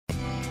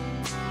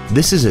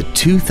This is a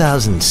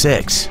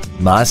 2006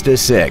 Mazda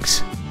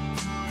 6.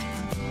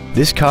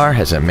 This car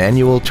has a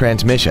manual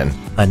transmission,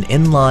 an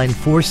inline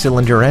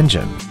 4-cylinder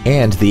engine,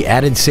 and the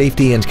added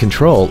safety and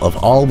control of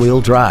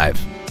all-wheel drive.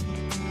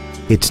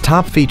 Its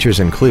top features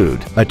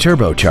include a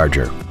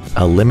turbocharger,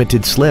 a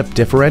limited slip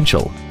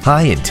differential,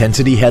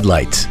 high-intensity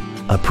headlights,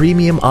 a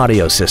premium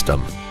audio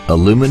system,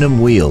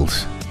 aluminum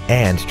wheels,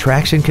 and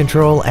traction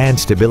control and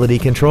stability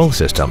control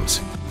systems.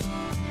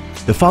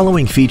 The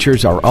following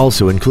features are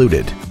also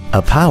included: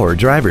 a power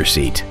driver's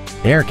seat,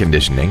 air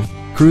conditioning,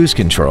 cruise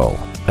control,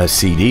 a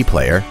CD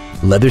player,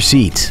 leather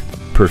seats,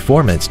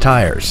 performance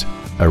tires,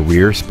 a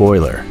rear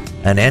spoiler,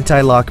 an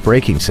anti-lock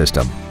braking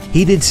system,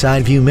 heated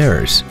side view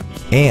mirrors,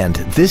 and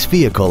this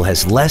vehicle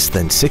has less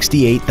than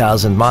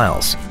 68,000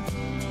 miles.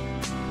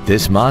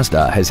 This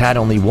Mazda has had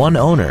only one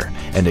owner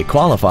and it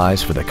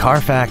qualifies for the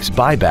Carfax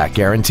buyback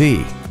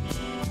guarantee.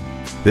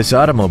 This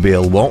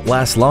automobile won't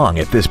last long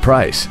at this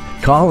price.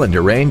 Call and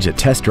arrange a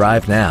test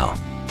drive now.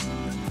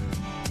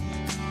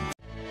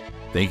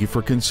 Thank you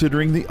for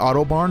considering the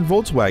Autobarn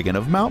Volkswagen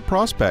of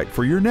Mt.Prospect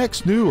for your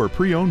next new or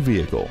pre-owned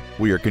vehicle.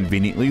 We are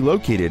conveniently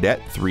located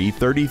at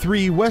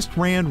 333 West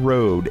Rand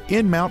Road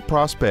in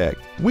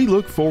Mt.Prospect. We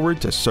look forward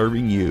to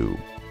serving you.